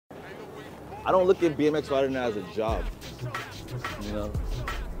I don't look at BMX riding as a job, you know?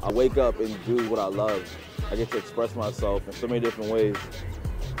 I wake up and do what I love. I get to express myself in so many different ways.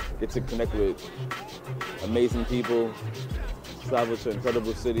 Get to connect with amazing people, travel to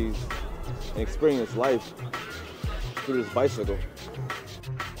incredible cities, and experience life through this bicycle.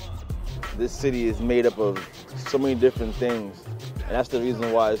 This city is made up of so many different things, and that's the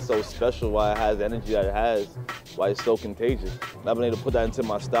reason why it's so special, why it has the energy that it has, why it's so contagious. And I've been able to put that into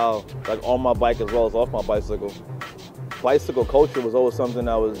my style, like on my bike as well as off my bicycle. Bicycle culture was always something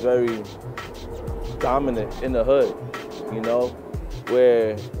that was very dominant in the hood, you know,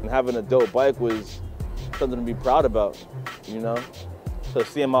 where having a dope bike was something to be proud about, you know? So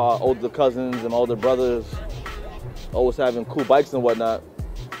seeing my older cousins and my older brothers always having cool bikes and whatnot,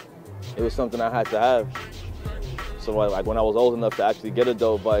 it was something I had to have. So like when I was old enough to actually get a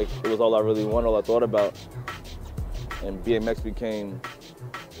dope bike, it was all I really wanted, all I thought about. And BMX became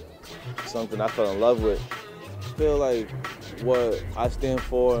something I fell in love with. I feel like what I stand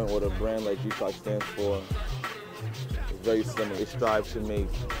for and what a brand like G-Talk stands for is very similar. They strive to make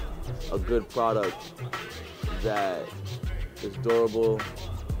a good product that is durable,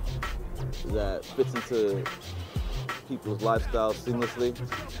 that fits into people's lifestyles seamlessly.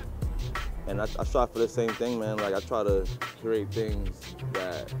 And I strive for the same thing, man. Like I try to create things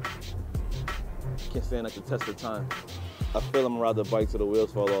that can stand at the test of time. I feel I'm gonna ride the bike till the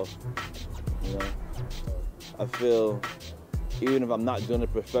wheels fall off, you know? I feel even if I'm not doing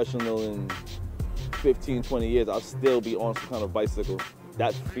it professional in 15, 20 years, I'll still be on some kind of bicycle.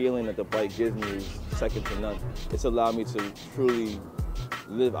 That feeling that the bike gives me is second to none. It's allowed me to truly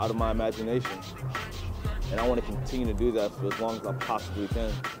live out of my imagination. And I want to continue to do that for as long as I possibly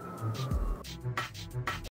can.